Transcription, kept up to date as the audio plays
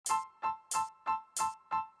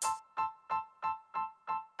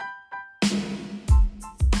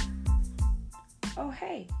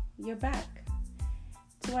hey, you're back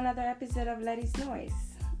to another episode of Letty's Noise.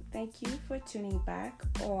 Thank you for tuning back,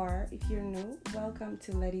 or if you're new, welcome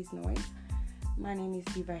to Letty's Noise. My name is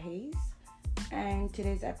Diva Hayes, and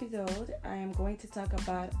today's episode, I am going to talk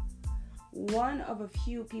about one of a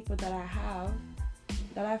few people that I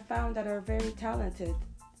found that are very talented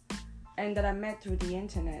and that I met through the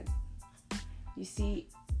internet. You see,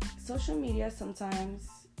 social media sometimes,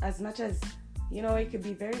 as much as it could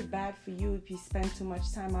be very bad for you if you spend too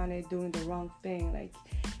much time on it doing the wrong thing, like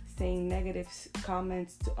saying negative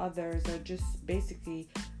comments to others or just basically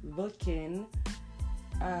looking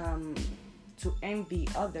to envy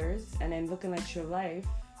others and then looking at your life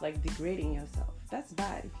like degrading yourself. That's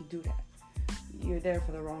bad if you do that. You're there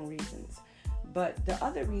for the wrong reasons. But the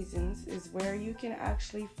other reasons is where you can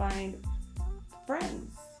actually find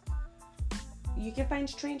friends. You can find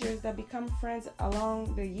strangers that become friends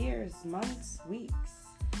along the years, months, weeks.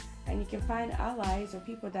 And you can find allies or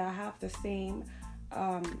people that have the same,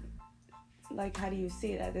 the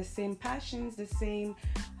same passions, the same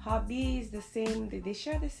hobbies, they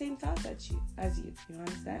share the same thoughts as you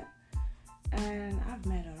understand? And I've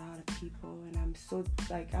met a lot of people, and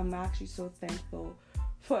I'm actually so thankful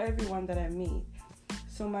for everyone that I meet.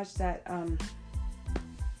 So much that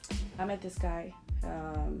I met this guy,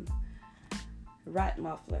 Rat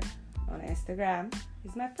Muffler, on Instagram.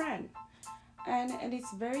 He's my friend, and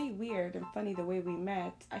it's very weird and funny the way we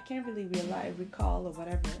met. I can't really recall or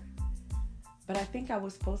whatever, but I think I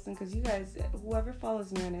was posting because you guys, whoever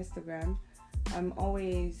follows me on Instagram, I'm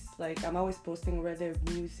always posting rather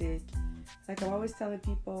music. Like I'm always telling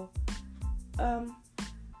people,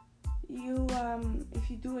 if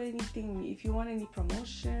you do anything, if you want any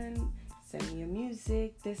promotion, send me your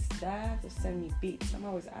music, this, that, or send me beats. I'm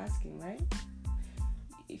always asking, right?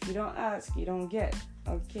 If you don't ask, you don't get.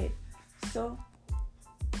 Okay. So,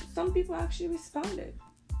 some people actually responded.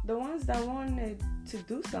 The ones that wanted to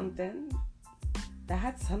do something, that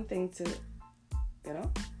had something to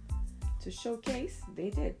showcase, they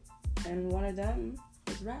did. And one of them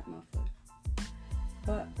was Rat Muffler.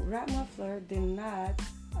 But Rat Muffler did not,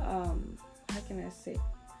 how can I say?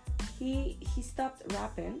 He stopped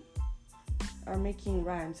rapping or making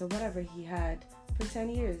rhymes or whatever he had for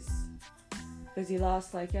 10 years. Because he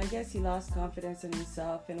lost confidence in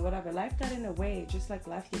himself and whatever. Life got in the way, just like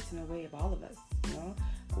life gets in the way of all of us,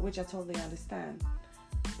 which I totally understand.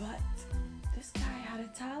 But this guy had a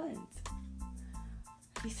talent.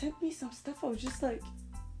 He sent me some stuff. I was just like,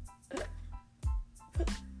 what?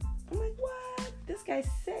 I'm like, what? This guy's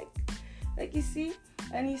sick. Like, you see,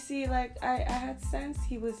 like, I had sense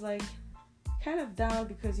he was like kind of down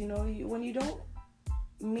because, when you don't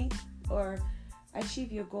meet or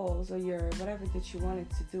achieve your goals or your whatever that you wanted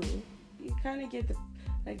to do, you kind of get you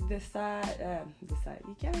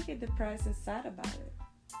kind of get depressed and sad about it.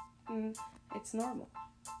 And it's normal.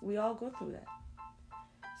 We all go through that.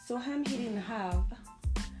 So he didn't have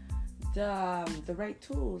the right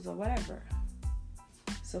tools or whatever.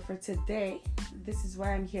 So for today, this is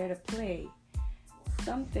why I'm here to play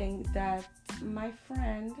something that my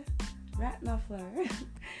friend Rat Muffler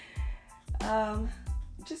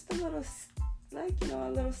just a little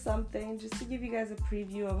something just to give you guys a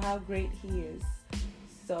preview of how great he is.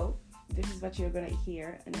 So this is what you're going to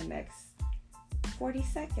hear in the next 40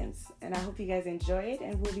 seconds. And I hope you guys enjoy it,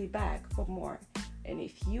 and we'll be back for more. And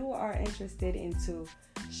if you are interested into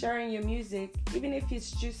sharing your music, even if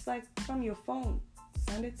it's just like from your phone,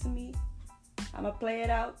 send it to me. I'm going to play it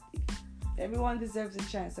out. Everyone deserves a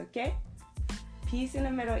chance, okay? Peace in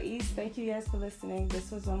the Middle East. Thank you guys for listening. This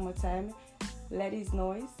was one more time Letty's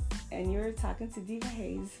Noise, and you're talking to Diva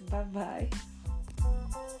Hayes. Bye-bye.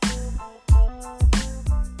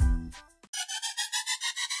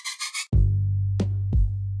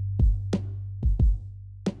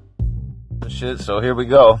 So here we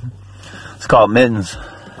go. It's called Mittens.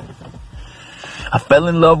 I fell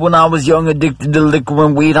in love when I was young, addicted to liquor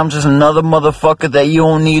and weed. I'm just another motherfucker that you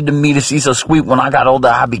don't need to meet to see so sweet. When I got older,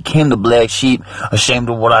 I became the black sheep. Ashamed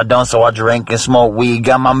of what I done, so I drank and smoked weed.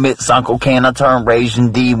 Got my mitts on cocaine, I turned rage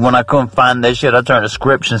indeed. When I couldn't find that shit, I turned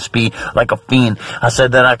description speed like a fiend. I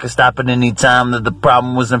said that I could stop at any time, that the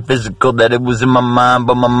problem wasn't physical, that it was in my mind.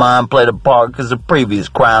 But my mind played a part because of previous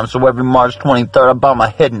crimes. So every March 23rd, I bow my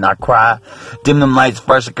head and I cry. Dim them lights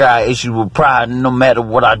first, I got issues with pride. And no matter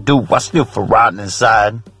what I do, I still feel rotten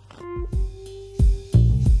inside.